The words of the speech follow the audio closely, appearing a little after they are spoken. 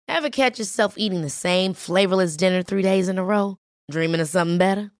Ever catch yourself eating the same flavorless dinner 3 days in a row? Dreaming of something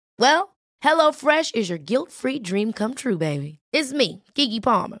better? Well, HelloFresh is your guilt-free dream come true, baby. It's me, Keke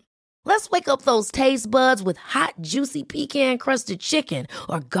Palmer. Let's wake up those taste buds with hot, juicy pecan-crusted chicken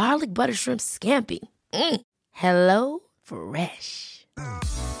or garlic butter shrimp scampi. Hello Fresh.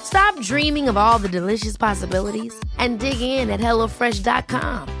 Stop dreaming of all the delicious possibilities and dig in at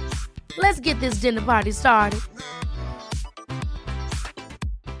HelloFresh.com. Let's get this dinner party started.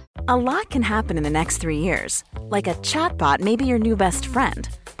 A lot can happen in the next 3 years. Like a chatbot may be your new best friend.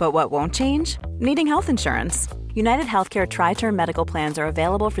 But what won't change? Needing health insurance. United Healthcare Tri-Term Medical Plans are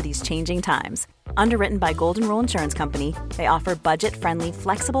available for these changing times. Underwritten by Golden Rule Insurance Company, they offer budget-friendly,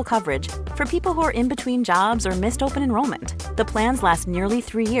 flexible coverage for people who are in between jobs or missed open enrollment. The plans last nearly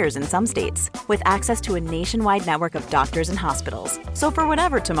 3 years in some states, with access to a nationwide network of doctors and hospitals. So for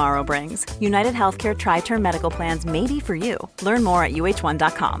whatever tomorrow brings, United Healthcare Tri-Term Medical Plans may be for you. Learn more at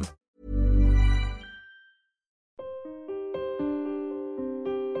uh1.com.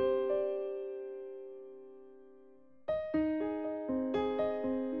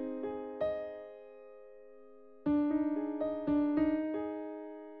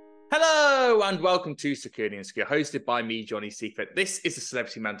 Hello and welcome to Security and Secure, hosted by me, Johnny Seifert. This is a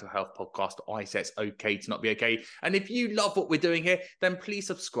celebrity mental health podcast. I say it's okay to not be okay. And if you love what we're doing here, then please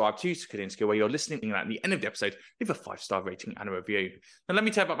subscribe to Security and Secure, where you're listening and at the end of the episode, leave a 5-star rating and a review. Now let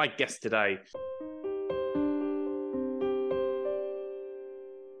me tell you about my guest today.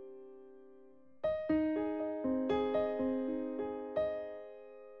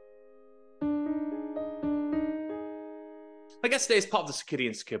 My guest today is part of the Security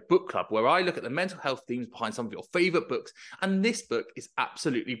and Secure Book Club, where I look at the mental health themes behind some of your favourite books, and this book is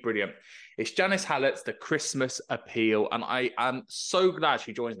absolutely brilliant. It's Janice Hallett's The Christmas Appeal, and I am so glad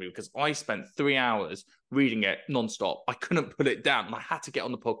she joins me because I spent 3 hours reading it non-stop. I couldn't put it down, and I had to get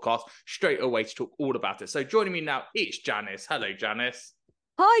on the podcast straight away to talk all about it. So joining me now, it's Janice. Hello, Janice.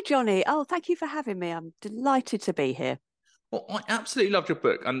 Hi, Johnny. Oh, thank you for having me. I'm delighted to be here. Well, I absolutely loved your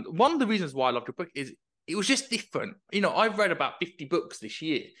book, and one of the reasons why I loved your book is it was just different. You know, I've read about 50 books this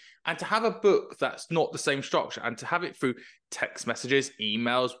year, and to have a book that's not the same structure and to have it through text messages,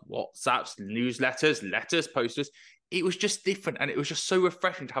 emails, WhatsApps, newsletters, letters, posters, it was just different. And it was just so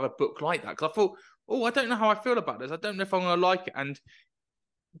refreshing to have a book like that. Because I thought, oh, I don't know how I feel about this. I don't know if I'm going to like it. And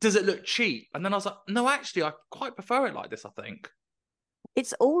does it look cheap? And then I was like, no, actually, I quite prefer it like this, I think.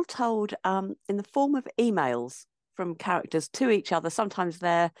 It's all told in the form of emails from characters to each other. Sometimes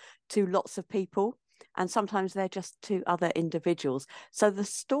they're to lots of people, and sometimes they're just to other individuals. So the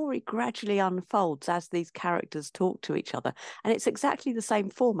story gradually unfolds as these characters talk to each other. And it's exactly the same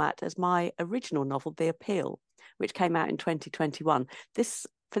format as my original novel, The Appeal, which came out in 2021.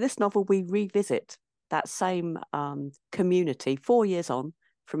 For this novel, we revisit that same community 4 years on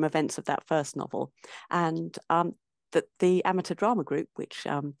from events of that first novel. And the amateur drama group, which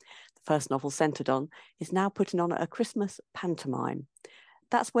the first novel centred on, is now putting on a Christmas pantomime.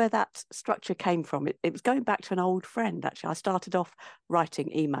 That's where that structure came from. It was going back to an old friend, actually. I started off writing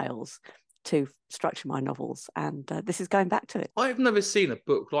emails to structure my novels, and this is going back to it. I've never seen a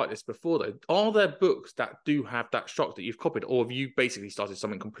book like this before, though. Are there books that do have that structure that you've copied, or have you basically started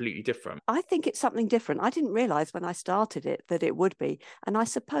something completely different? I think it's something different. I didn't realise when I started it that it would be, and I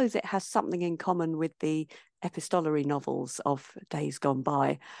suppose it has something in common with the epistolary novels of days gone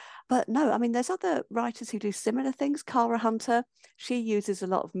by. But no, I mean, there's other writers who do similar things. Cara Hunter, she uses a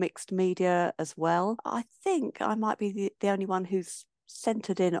lot of mixed media as well. I think I might be the only one who's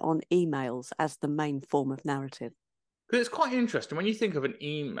centred in on emails as the main form of narrative. Because it's quite interesting. When you think of an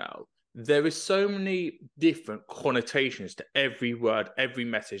email, there is so many different connotations to every word, every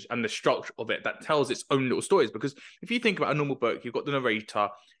message, and the structure of it that tells its own little stories. Because if you think about a normal book, you've got the narrator,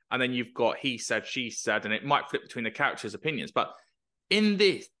 and then you've got he said, she said, and it might flip between the characters' opinions. But in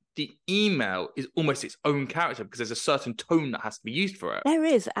this, the email is almost its own character because there's a certain tone that has to be used for it. There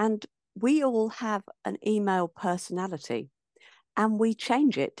is, and we all have an email personality, and we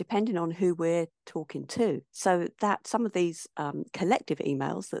change it depending on who we're talking to. So that some of these collective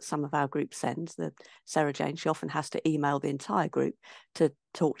emails that some of our group sends, Sarah Jane, she often has to email the entire group to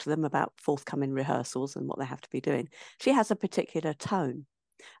talk to them about forthcoming rehearsals and what they have to be doing. She has a particular tone.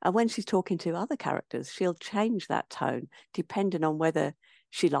 And when she's talking to other characters, she'll change that tone depending on whether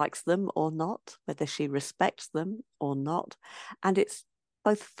she likes them or not, whether she respects them or not. And it's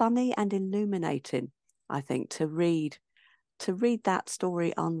both funny and illuminating, I think, to read that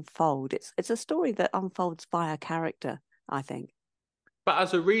story unfold. It's a story that unfolds by a character, I think. But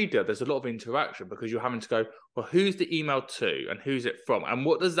as a reader, there's a lot of interaction because you're having to go, well, who's the email to and who's it from? And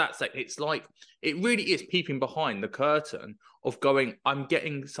what does that say? It's like, it really is peeping behind the curtain of going, I'm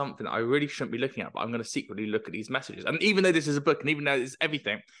getting something I really shouldn't be looking at, but I'm going to secretly look at these messages. And even though this is a book and even though it's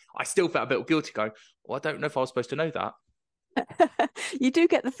everything, I still felt a bit guilty going, well, I don't know if I was supposed to know that. You do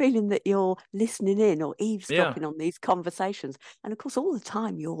get the feeling that you're listening in or eavesdropping Yeah. on these conversations. And of course, all the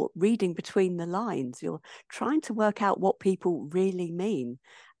time you're reading between the lines. You're trying to work out what people really mean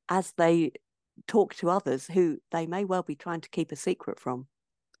as they talk to others who they may well be trying to keep a secret from.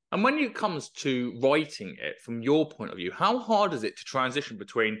 And when it comes to writing it from your point of view, how hard is it to transition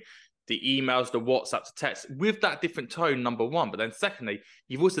between the emails, the WhatsApp to text with that different tone, number one? But then secondly,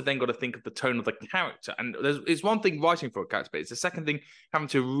 you've also then got to think of the tone of the character. And it's one thing writing for a character, but it's the second thing having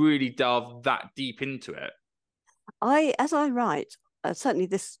to really delve that deep into it. As I write, certainly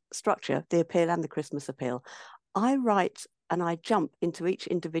this structure, the appeal and the Christmas appeal, I write and I jump into each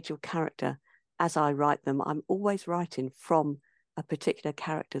individual character as I write them. I'm always writing from a particular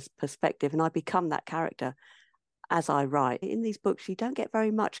character's perspective, and I become that character as I write. In these books, you don't get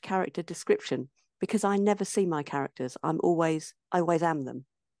very much character description because I never see my characters. I always am them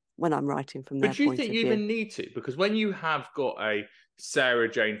when I'm writing from their point of view. But do you think you even need to? Because when you have got a Sarah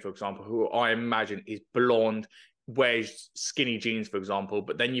Jane, for example, who I imagine is blonde, wears skinny jeans, for example,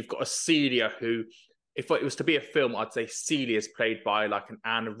 but then you've got a Celia who, if it was to be a film, I'd say Celia is played by like an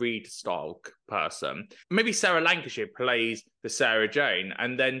Anne Reid style person. Maybe Sarah Lancashire plays the Sarah Jane.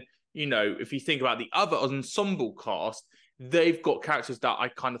 And then, you know, if you think about the other ensemble cast, they've got characters that I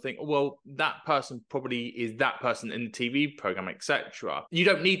kind of think, well, that person probably is that person in the TV program, etc. You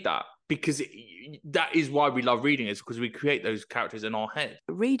don't need that because that is why we love reading, is because we create those characters in our head.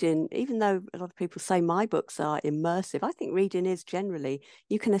 Reading, even though a lot of people say my books are immersive, I think reading is generally,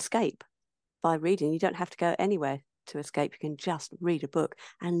 you can escape by reading. You don't have to go anywhere to escape. You can just read a book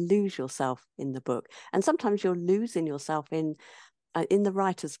and lose yourself in the book. And sometimes you're losing yourself in the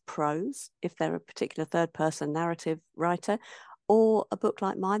writer's prose, if they're a particular third person narrative writer, or a book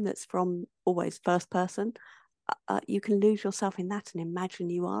like mine that's from always first person. You can lose yourself in that and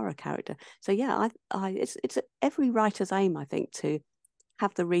imagine you are a character. So yeah, it's every writer's aim, I think, to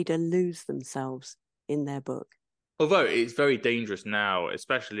have the reader lose themselves in their book. Although it's very dangerous now,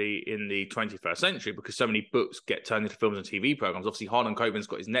 especially in the 21st century, because so many books get turned into films and TV programs. Obviously, Harlan Coben's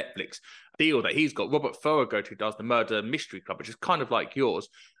got his Netflix deal that he's got. Robert Thorogood, who does the Murder Mystery Club, which is kind of like yours.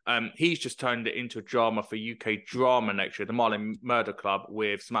 He's just turned it into a drama for UK Drama next year, the Marlin Murder Club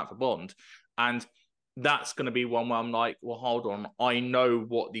with Samantha Bond. And that's going to be one where I'm like, well, hold on. I know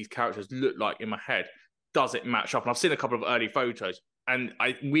what these characters look like in my head. Does it match up? And I've seen a couple of early photos, and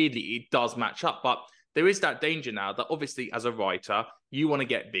weirdly, it does match up. But there is that danger now that obviously as a writer, you want to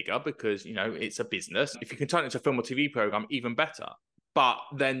get bigger because, you know, it's a business. If you can turn it into a film or TV program, even better. But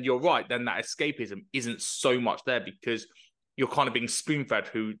then you're right, then that escapism isn't so much there because you're kind of being spoon-fed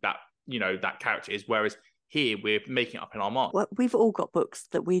who that, you know, that character is. Whereas here we're making it up in our mind. Well, we've all got books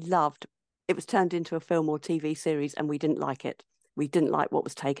that we loved. It was turned into a film or TV series and we didn't like it. We didn't like what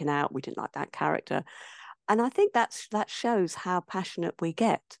was taken out. We didn't like that character. And I think that shows how passionate we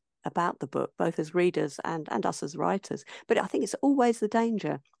get about the book, both as readers and us as writers. But I think it's always the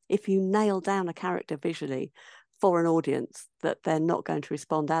danger if you nail down a character visually for an audience that they're not going to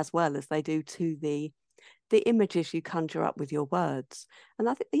respond as well as they do to the images you conjure up with your words. And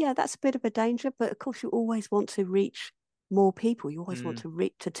I think, yeah, that's a bit of a danger, but of course you always want to reach more people. You always want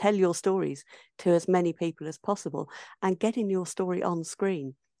to tell your stories to as many people as possible, and getting your story on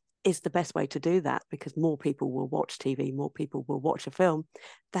screen is the best way to do that, because more people will watch TV, more people will watch a film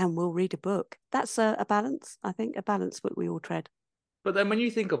than will read a book. That's a balance, I think, a balance that we all tread. But then when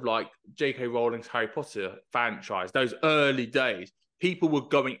you think of like J.K. Rowling's Harry Potter franchise, those early days, people were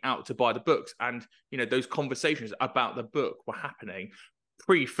going out to buy the books, and, you know, those conversations about the book were happening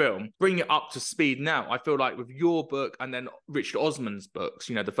pre-film. Bring it up to speed now. I feel like with your book and then Richard Osman's books,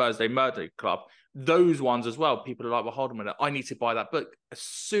 you know, the Thursday Murder Club, those ones as well, people are like, well, hold on a minute, I need to buy that book. As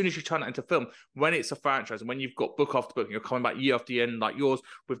soon as you turn it into film, when it's a franchise and when you've got book after book and you're coming back year after year, and like yours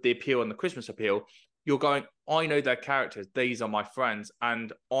with the appeal and the Christmas appeal, you're going, I know their characters, these are my friends,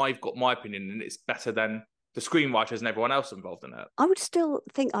 and I've got my opinion, and it's better than the screenwriters and everyone else involved in it. I would still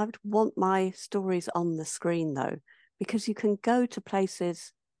think I would want my stories on the screen, though, because you can go to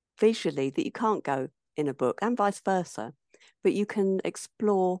places visually that you can't go in a book, and vice versa. But you can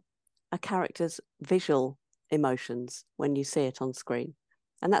explore a character's visual emotions when you see it on screen.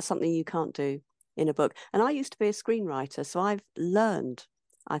 And that's something you can't do in a book. And I used to be a screenwriter, so I've learned,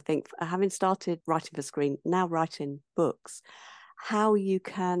 I think, having started writing for screen, now writing books, how you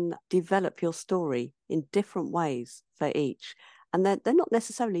can develop your story in different ways for each. And they're not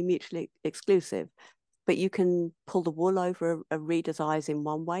necessarily mutually exclusive, but you can pull the wool over a reader's eyes in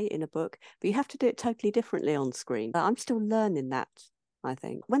one way in a book, but you have to do it totally differently on screen. I'm still learning that, I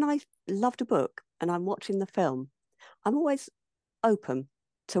think. When I loved a book and I'm watching the film, I'm always open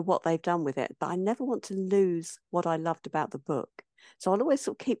to what they've done with it, but I never want to lose what I loved about the book. So I'll always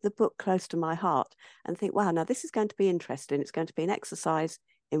sort of keep the book close to my heart and think, wow, now this is going to be interesting. It's going to be an exercise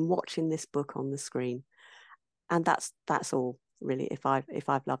in watching this book on the screen. And that's all really, if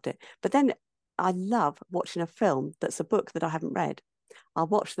I've loved it. But then I love watching a film that's a book that I haven't read. I'll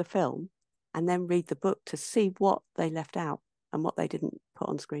watch the film and then read the book to see what they left out and what they didn't put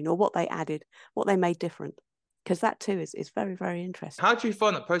on screen, or what they added, what they made different. Because that too is very, very interesting. How do you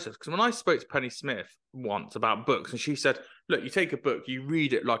find that process? Because when I spoke to Penny Smith once about books, and she said, look, you take a book, you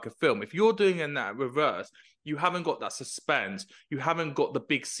read it like a film. If you're doing in that reverse, you haven't got that suspense. You haven't got the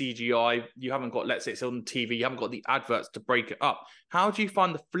big CGI. You haven't got, let's say it's on TV. You haven't got the adverts to break it up. How do you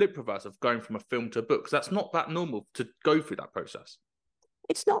find the flip reverse of going from a film to a book? Because that's not that normal to go through that process.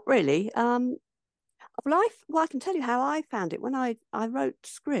 It's not really. Well, I can tell you how I found it. When I wrote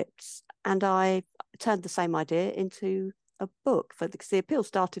scripts and I turned the same idea into a book, because the appeal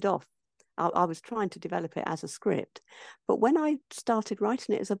started off, I was trying to develop it as a script. But when I started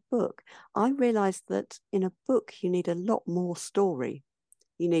writing it as a book, I realised that in a book, you need a lot more story.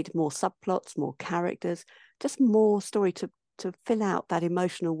 You need more subplots, more characters, just more story to fill out that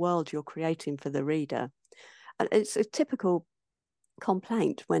emotional world you're creating for the reader. And it's a typical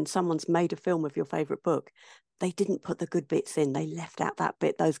complaint when someone's made a film of your favourite book. They didn't put the good bits in. They left out that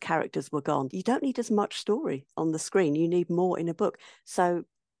bit. Those characters were gone. You don't need as much story on the screen. You need more in a book. So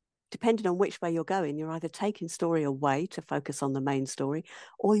depending on which way you're going, you're either taking story away to focus on the main story,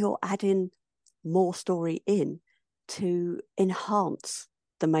 or you're adding more story in to enhance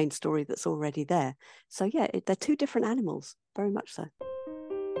the main story that's already there. So yeah, they're two different animals, very much so.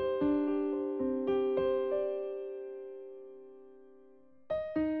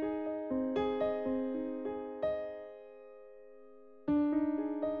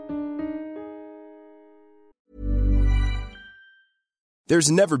 There's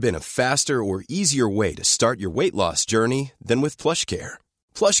never been a faster or easier way to start your weight loss journey than with PlushCare.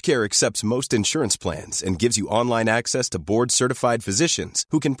 PlushCare accepts most insurance plans and gives you online access to board-certified physicians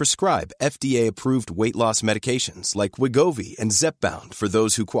who can prescribe FDA-approved weight loss medications like Wegovy and Zepbound for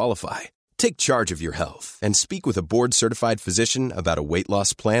those who qualify. Take charge of your health and speak with a board-certified physician about a weight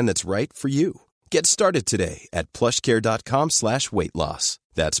loss plan that's right for you. Get started today at plushcare.com/weight loss.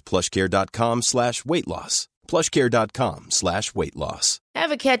 That's plushcare.com/weight loss. plushcare.com/weight loss.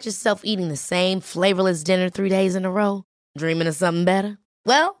 Ever catch yourself eating the same flavorless dinner 3 days in a row? Dreaming of something better?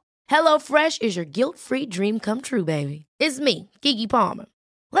 Well, HelloFresh is your guilt-free dream come true, baby. It's me, Keke Palmer.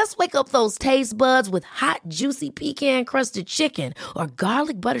 Let's wake up those taste buds with hot, juicy pecan-crusted chicken or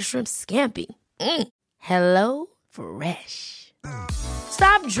garlic butter shrimp scampi. Hello Fresh.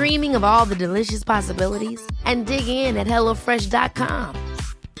 Stop dreaming of all the delicious possibilities and dig in at HelloFresh.com.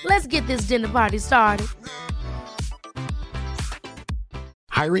 Let's get this dinner party started.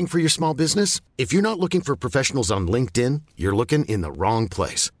 Hiring for your small business? If you're not looking for professionals on LinkedIn, you're looking in the wrong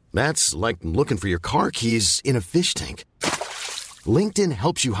place. That's like looking for your car keys in a fish tank. LinkedIn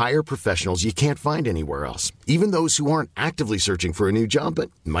helps you hire professionals you can't find anywhere else, even those who aren't actively searching for a new job but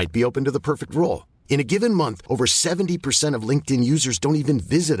might be open to the perfect role. In a given month, over 70% of LinkedIn users don't even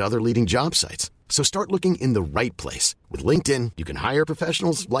visit other leading job sites. So start looking in the right place. With LinkedIn, you can hire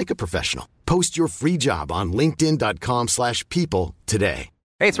professionals like a professional. Post your free job on linkedin.com/people today.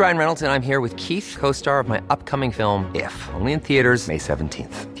 Hey, it's Ryan Reynolds, and I'm here with Keith, co-star of my upcoming film, If, only in theaters May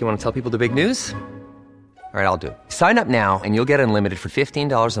 17th. Do you want to tell people the big news? All right, I'll do it. Sign up now and you'll get unlimited for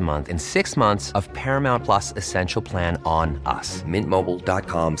 $15 a month and 6 months of Paramount Plus Essential Plan on us.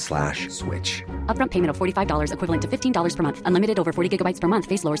 MintMobile.com/switch. Upfront payment of $45 equivalent to $15 per month. Unlimited over 40 gigabytes per month.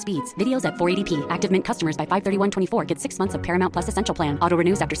 Face lower speeds. Videos at 480p. Active Mint customers by 531.24 get 6 months of Paramount Plus Essential Plan. Auto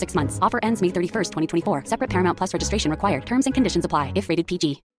renews after 6 months. Offer ends May 31st, 2024. Separate Paramount Plus registration required. Terms and conditions apply if rated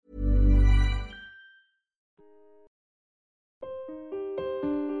PG.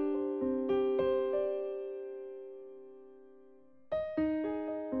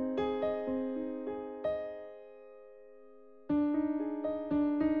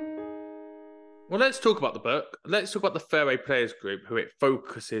 Well, let's talk about the book. Let's talk about the Fairway Players Group, who it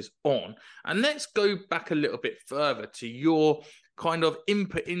focuses on. And let's go back a little bit further to your kind of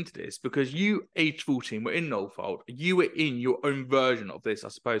input into this, because you, age 14, were in Nolfold. You were in your own version of this, I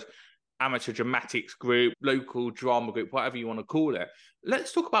suppose, amateur dramatics group, local drama group, whatever you want to call it.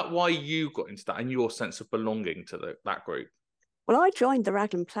 Let's talk about why you got into that and your sense of belonging to that group. Well, I joined the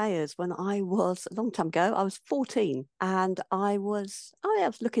Raglan Players when I was, a long time ago, I was 14, and I was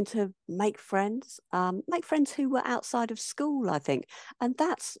looking to make friends who were outside of school, I think. And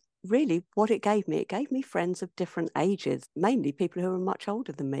that's really what it gave me. It gave me friends of different ages, mainly people who were much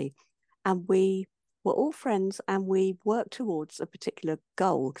older than me. And we were all friends, and we worked towards a particular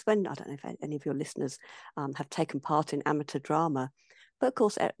goal. Because I don't know if any of your listeners have taken part in amateur drama, but of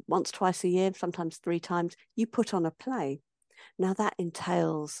course, once, twice a year, sometimes 3 times, you put on a play. Now, that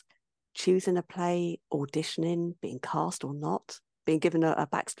entails choosing a play, auditioning, being cast or not, being given a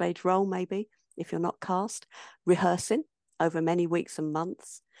backstage role, maybe, if you're not cast, rehearsing over many weeks and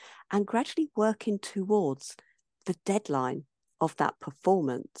months, and gradually working towards the deadline of that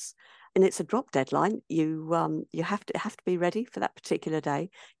performance. And it's a drop deadline. You have to be ready for that particular day.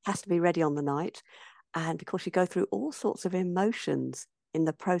 It has to be ready on the night. And of course, you go through all sorts of emotions in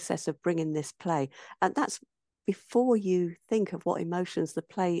the process of bringing this play. And that's before you think of what emotions the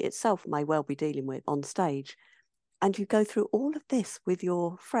play itself may well be dealing with on stage. And you go through all of this with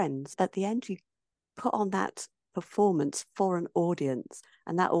your friends. At the end, you put on that performance for an audience,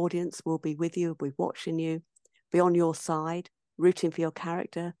 and that audience will be with you, be watching you, be on your side, rooting for your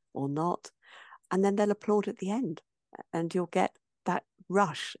character or not. And then they'll applaud at the end, and you'll get that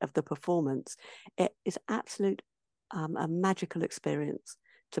rush of the performance. It is absolute a magical experience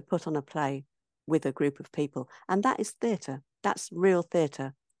to put on a play with a group of people. And that is theatre. That's real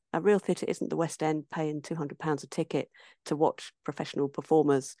theatre. A real theatre isn't the West End paying £200 a ticket to watch professional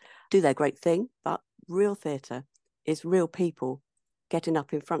performers do their great thing, but real theatre is real people getting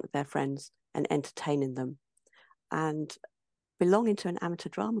up in front of their friends and entertaining them. And belonging to an amateur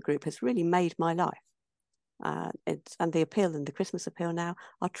drama group has really made my life. And the appeal and the Christmas appeal now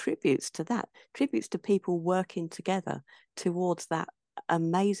are tributes to that, tributes to people working together towards that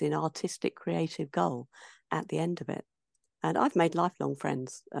amazing artistic creative goal at the end of it. And I've made lifelong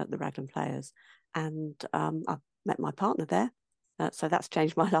friends at the Raglan Players, and I've met my partner there, so that's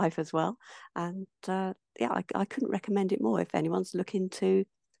changed my life as well. And I couldn't recommend it more if anyone's looking to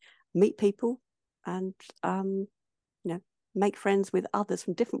meet people and make friends with others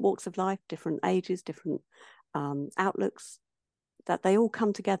from different walks of life, different ages, different outlooks, that they all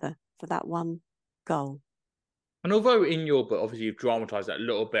come together for that one goal. And although in your book, obviously, you've dramatised that a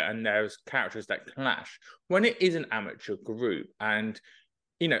little bit and there's characters that clash, when it is an amateur group and,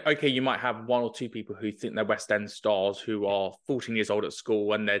 okay, you might have 1 or 2 people who think they're West End stars who are 14 years old at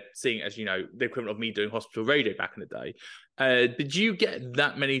school and they're seeing it as, the equivalent of me doing hospital radio back in the day. Did you get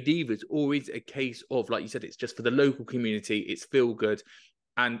that many divas, or is it a case of, like you said, it's just for the local community, it's feel good?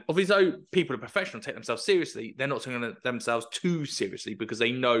 And obviously, though people are professional, take themselves seriously, they're not taking themselves too seriously because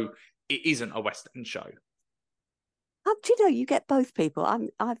they know it isn't a West End show. Do you get both people?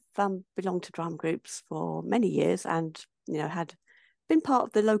 I've belonged to drama groups for many years, and had been part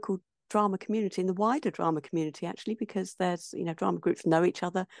of the local drama community and the wider drama community, actually, because there's drama groups know each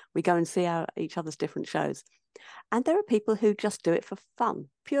other. We go and see each other's different shows, and there are people who just do it for fun,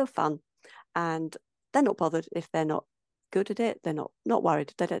 pure fun, and they're not bothered if they're not good at it. They're not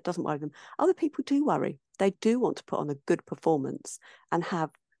worried. It doesn't worry them. Other people do worry. They do want to put on a good performance and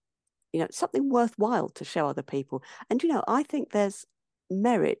have something worthwhile to show other people. And, I think there's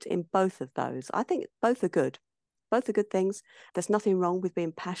merit in both of those. I think both are good. Both are good things. There's nothing wrong with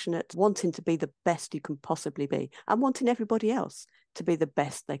being passionate, wanting to be the best you can possibly be, and wanting everybody else to be the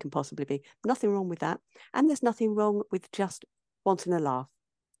best they can possibly be. Nothing wrong with that. And there's nothing wrong with just wanting a laugh.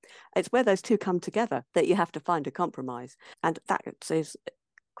 It's where those two come together that you have to find a compromise. And that is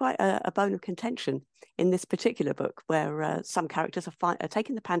quite a bone of contention in this particular book, where some characters are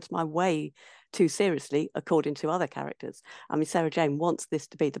taking the pantomime way too seriously, according to other characters. I mean, Sarah Jane wants this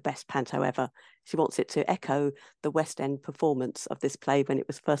to be the best panto ever. She wants it to echo the West End performance of this play when it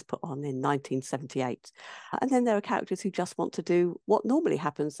was first put on in 1978. And then there are characters who just want to do what normally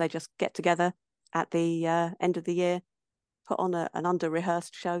happens. They just get together at the end of the year, put on an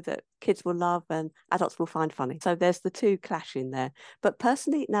under-rehearsed show that kids will love and adults will find funny. So there's the two clashing there. But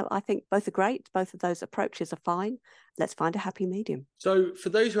personally, no, I think both are great. Both of those approaches are fine. Let's find a happy medium. So for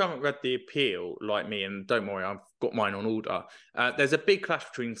those who haven't read The Appeal, like me, and don't worry, I've got mine on order, there's a big clash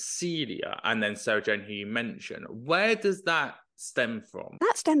between Celia and then Sarah Jane, who you mentioned. Where does that stem from?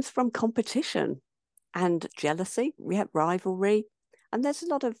 That stems from competition and jealousy. We have rivalry. And there's a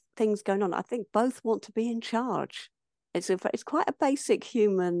lot of things going on. I think both want to be in charge. It's quite a basic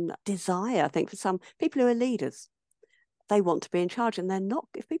human desire, I think, for some people who are leaders. They want to be in charge, and they're not.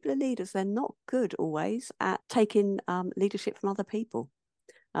 If people are leaders, they're not good always at taking leadership from other people.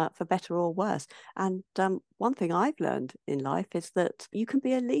 for better or worse. And one thing I've learned in life is that you can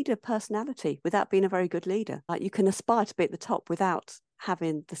be a leader personality without being a very good leader. You can aspire to be at the top without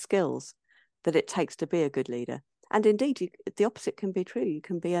having the skills that it takes to be a good leader. And indeed, the opposite can be true. You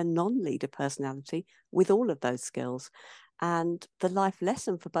can be a non-leader personality with all of those skills. And the life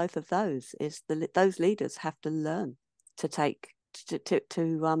lesson for both of those is those leaders have to learn to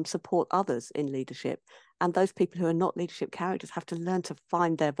support others in leadership. And those people who are not leadership characters have to learn to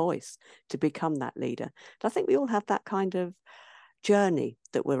find their voice to become that leader. And I think we all have that kind of journey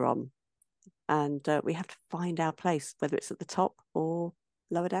that we're on. And we have to find our place, whether it's at the top or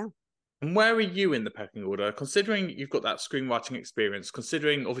lower down. And where are you in the pecking order? Considering you've got that screenwriting experience,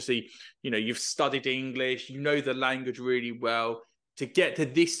 considering obviously, you've studied English, you know the language really well. To get to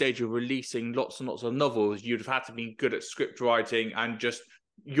this stage of releasing lots and lots of novels, you'd have had to be good at script writing and just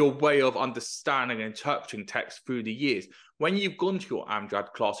your way of understanding and interpreting text through the years. When you've gone to your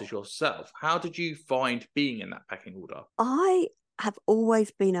Amjad classes yourself, how did you find being in that pecking order? I have always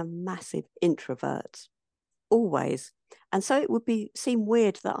been a massive introvert, always. And so it would seem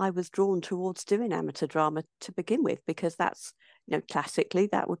weird that I was drawn towards doing amateur drama to begin with, because that's, classically,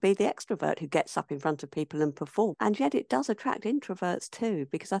 that would be the extrovert who gets up in front of people and perform. And yet it does attract introverts too,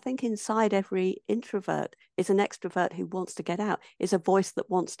 because I think inside every introvert is an extrovert who wants to get out, is a voice that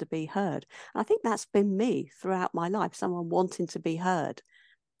wants to be heard. And I think that's been me throughout my life, someone wanting to be heard.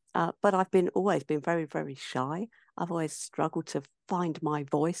 But I've always been very, very shy. I've always struggled to find my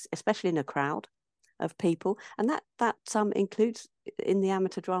voice, especially in a crowd of people, and that includes in the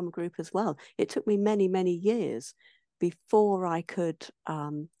amateur drama group as well. It took me many, many years before I could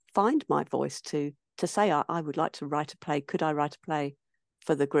find my voice to say I would like to write a play. Could I write a play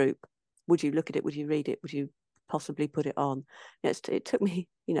for the group? Would you look at it? Would you read it? Would you possibly put it on? It took me,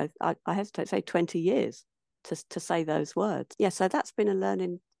 I hesitate to say 20 years to say those words. Yeah, so that's been a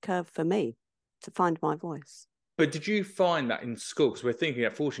learning curve for me to find my voice. But did you find that in school? Because we're thinking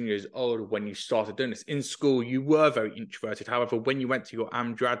at 14 years old when you started doing this. In school, you were very introverted. However, when you went to your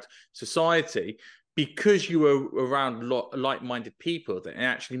Amjad society, because you were around like-minded people, that it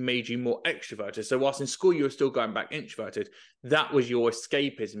actually made you more extroverted. So whilst in school you were still going back introverted, that was your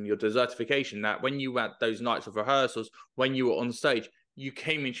escapism, your desertification, that when you had those nights of rehearsals, when you were on stage, you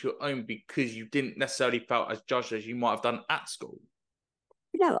came into your own because you didn't necessarily felt as judged as you might have done at school.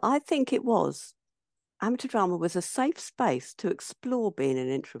 I think it was. Amateur drama was a safe space to explore being an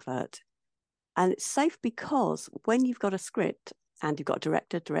introvert. And it's safe because when you've got a script and you've got a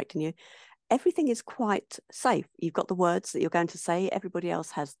director directing you, everything is quite safe. You've got the words that you're going to say. Everybody else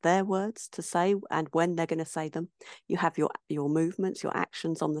has their words to say and when they're going to say them. You have your movements, your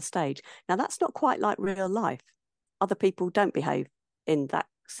actions on the stage. Now, that's not quite like real life. Other people don't behave in that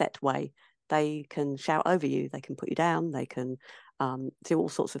set way. They can shout over you. They can put you down. They can do all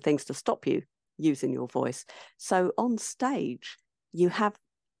sorts of things to stop you using your voice. So on stage,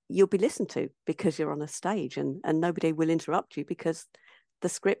 you'll be listened to because you're on a stage, and nobody will interrupt you because the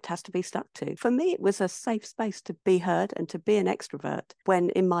script has to be stuck to. For me, it was a safe space to be heard and to be an extrovert when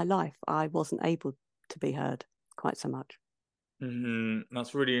in my life I wasn't able to be heard quite so much.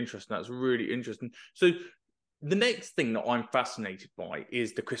 That's really interesting. So the next thing that I'm fascinated by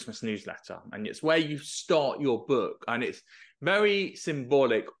is the Christmas newsletter, and it's where you start your book, and it's very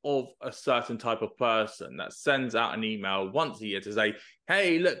symbolic of a certain type of person that sends out an email once a year to say,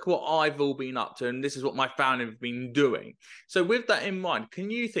 hey, look what I've all been up to, and this is what my family have been doing. So with that in mind, can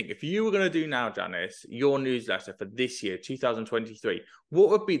you think, if you were going to do now, Janice, your newsletter for this year, 2023, what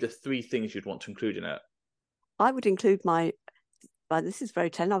would be the 3 things you'd want to include in it? I would include this is very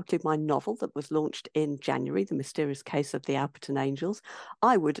telling, I would include my novel that was launched in January, The Mysterious Case of the Alperton Angels.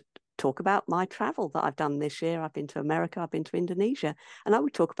 I would talk about my travel that I've done this year. I've been to America, I've been to Indonesia, and I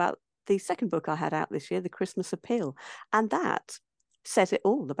would talk about the second book I had out this year, The Christmas Appeal. And that says it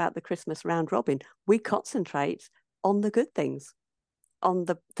all about the Christmas round robin. We concentrate on the good things, on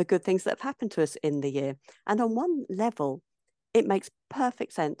the good things that have happened to us in the year. And on one level, it makes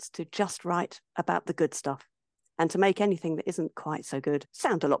perfect sense to just write about the good stuff and to make anything that isn't quite so good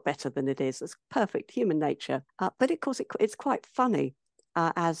sound a lot better than it is. It's perfect human nature. But of course, it's quite funny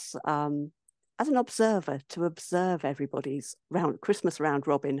as an observer to observe everybody's Christmas round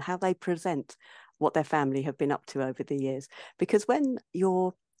robin, how they present what their family have been up to over the years. Because when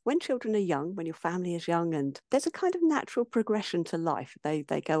children are young, when your family is young, and there's a kind of natural progression to life. They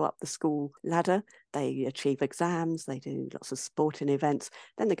go up the school ladder, they achieve exams, they do lots of sporting events,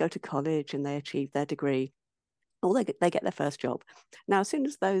 then they go to college and they achieve their degree, or they get their first job. Now, as soon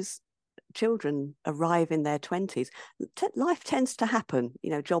as those children arrive in their 20s, life tends to happen.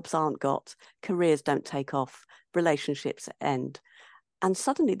 Jobs aren't got, careers don't take off, relationships end. And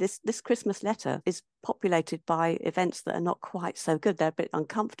suddenly this Christmas letter is populated by events that are not quite so good. They're a bit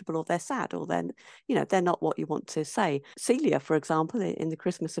uncomfortable, or they're sad, or then, they're not what you want to say. Celia, for example, in the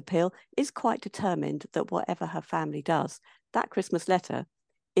Christmas appeal, is quite determined that whatever her family does, that Christmas letter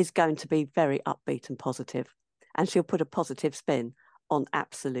is going to be very upbeat and positive. And she'll put a positive spin on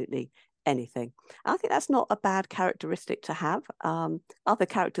absolutely anything. I think that's not a bad characteristic to have. Other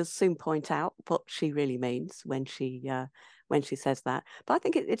characters soon point out what she really means when she says that. But I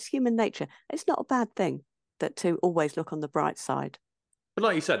think it's human nature. It's not a bad thing to always look on the bright side. But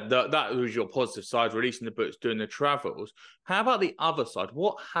like you said, that was your positive side, releasing the books, doing the travels. How about the other side?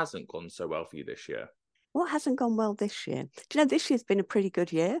 What hasn't gone so well for you this year? What hasn't gone well this year? Do you know, this year's been a pretty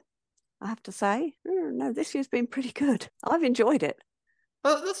good year, I have to say. No, this year's been pretty good. I've enjoyed it.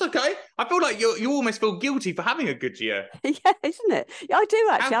 Oh, that's okay. I feel like you almost feel guilty for having a good year. Yeah, isn't it? Yeah, I do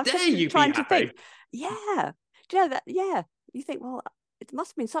actually. How dare you be happy? To think. Yeah. Do you know that? Yeah. You think, well, it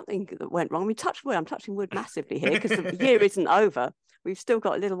must have been something that went wrong. I mean, touch wood. I'm touching wood massively here because the year isn't over. We've still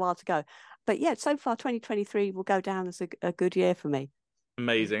got a little while to go. But yeah, so far 2023 will go down as a good year for me.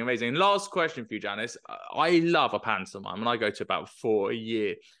 Amazing, amazing. Last question for you, Janice. I love a pantomime, and I go to about 4 a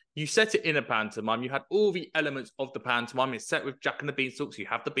year. You set it in a pantomime. You had all the elements of the pantomime. It's set with Jack and the Beanstalk. So you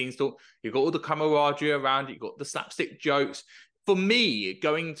have the beanstalk. You've got all the camaraderie around it. You've got the slapstick jokes. For me,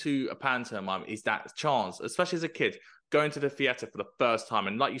 going to a pantomime is that chance, especially as a kid, going to the theatre for the first time.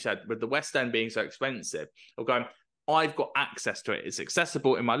 And like you said, with the West End being so expensive, or going, I've got access to it. It's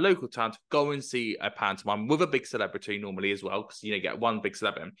accessible in my local town to go and see a pantomime with a big celebrity normally as well, because you get one big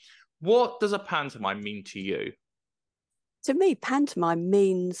celebrity. What does a pantomime mean to you? To me, pantomime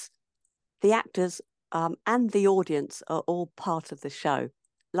means the actors and the audience are all part of the show.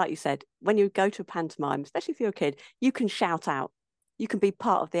 Like you said, when you go to a pantomime, especially if you're a kid, you can shout out. You can be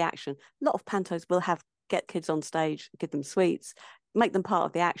part of the action. A lot of pantos will get kids on stage, give them sweets, make them part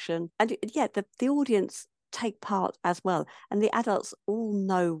of the action. And yeah, the audience take part as well. And the adults all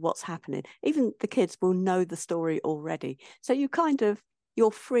know what's happening. Even the kids will know the story already. So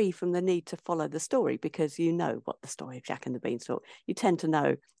you're free from the need to follow the story because you know what the story of Jack and the Beanstalk. You tend to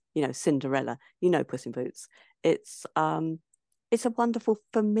know, Cinderella, Puss in Boots. It's a wonderful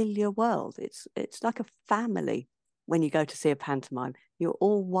familiar world. It's like a family when you go to see a pantomime. You're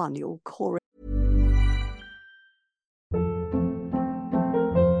all one. You're all core.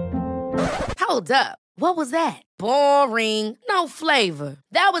 Hold up. What was that? Boring. No flavor.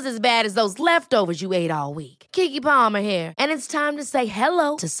 That was as bad as those leftovers you ate all week. Keke Palmer here. And it's time to say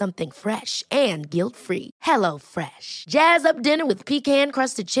hello to something fresh and guilt-free. Hello Fresh. Jazz up dinner with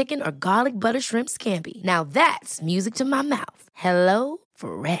pecan-crusted chicken or garlic butter shrimp scampi. Now that's music to my mouth. Hello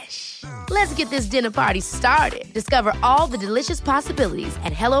Fresh. Let's get this dinner party started. Discover all the delicious possibilities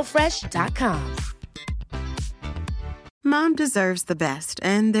at HelloFresh.com. Mom deserves the best,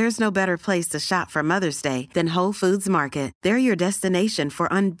 and there's no better place to shop for Mother's Day than Whole Foods Market. They're your destination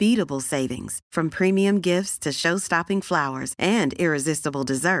for unbeatable savings, from premium gifts to show-stopping flowers and irresistible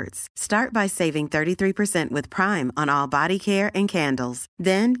desserts. Start by saving 33% with Prime on all body care and candles.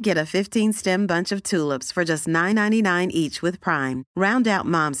 Then get a 15-stem bunch of tulips for just $9.99 each with Prime. Round out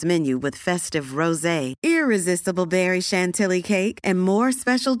Mom's menu with festive rosé, irresistible berry chantilly cake, and more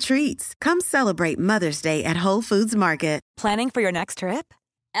special treats. Come celebrate Mother's Day at Whole Foods Market. Planning for your next trip?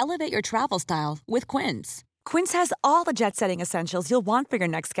 Elevate your travel style with Quince. Quince has all the jet-setting essentials you'll want for your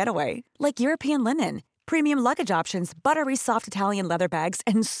next getaway, like European linen, premium luggage options, buttery soft Italian leather bags,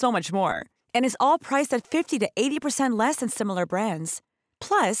 and so much more. And is all priced at 50 to 80% less than similar brands.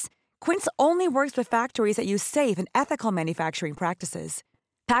 Plus, Quince only works with factories that use safe and ethical manufacturing practices.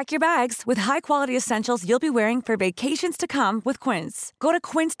 Pack your bags with high-quality essentials you'll be wearing for vacations to come with Quince. Go to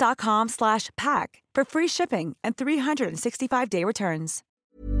quince.com/pack for free shipping and 365-day returns.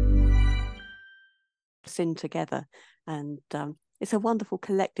 Sing together, and it's a wonderful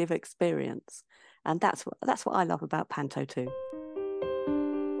collective experience, and that's what I love about Panto too.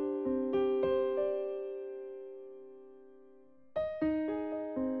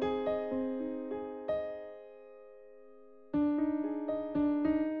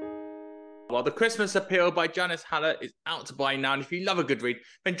 Well, The Christmas Appeal by Janice Hallett is out to buy now. And if you love a good read,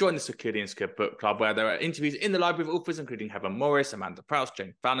 then join the Circadian Square Book Club, where there are interviews in the library of authors, including Heather Morris, Amanda Prowse,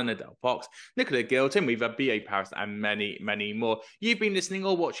 Jane Fallon, Adele Fox, Nicola Gill, Tim Weaver, B.A. Paris, and many, many more. You've been listening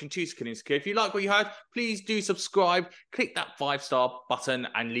or watching to Circadian Square. If you like what you heard, please do subscribe, click that 5-star button,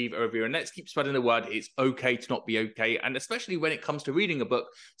 and leave a review. And let's keep spreading the word. It's okay to not be okay. And especially when it comes to reading a book,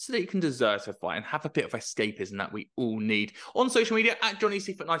 so that you can desertify and have a bit of escapism that we all need. On social media, at Johnny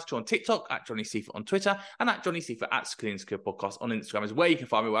Seaford92 on TikTok, at Johnny Seifert on Twitter, and at Johnny Seifert at Skilly and Skilly Podcast on Instagram is where you can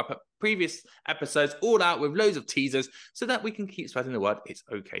find me, where I put previous episodes all out with loads of teasers so that we can keep spreading the word. It's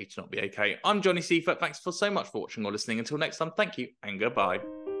okay to not be okay. I'm Johnny Seifert. Thanks so much for watching or listening. Until next time, thank you and goodbye.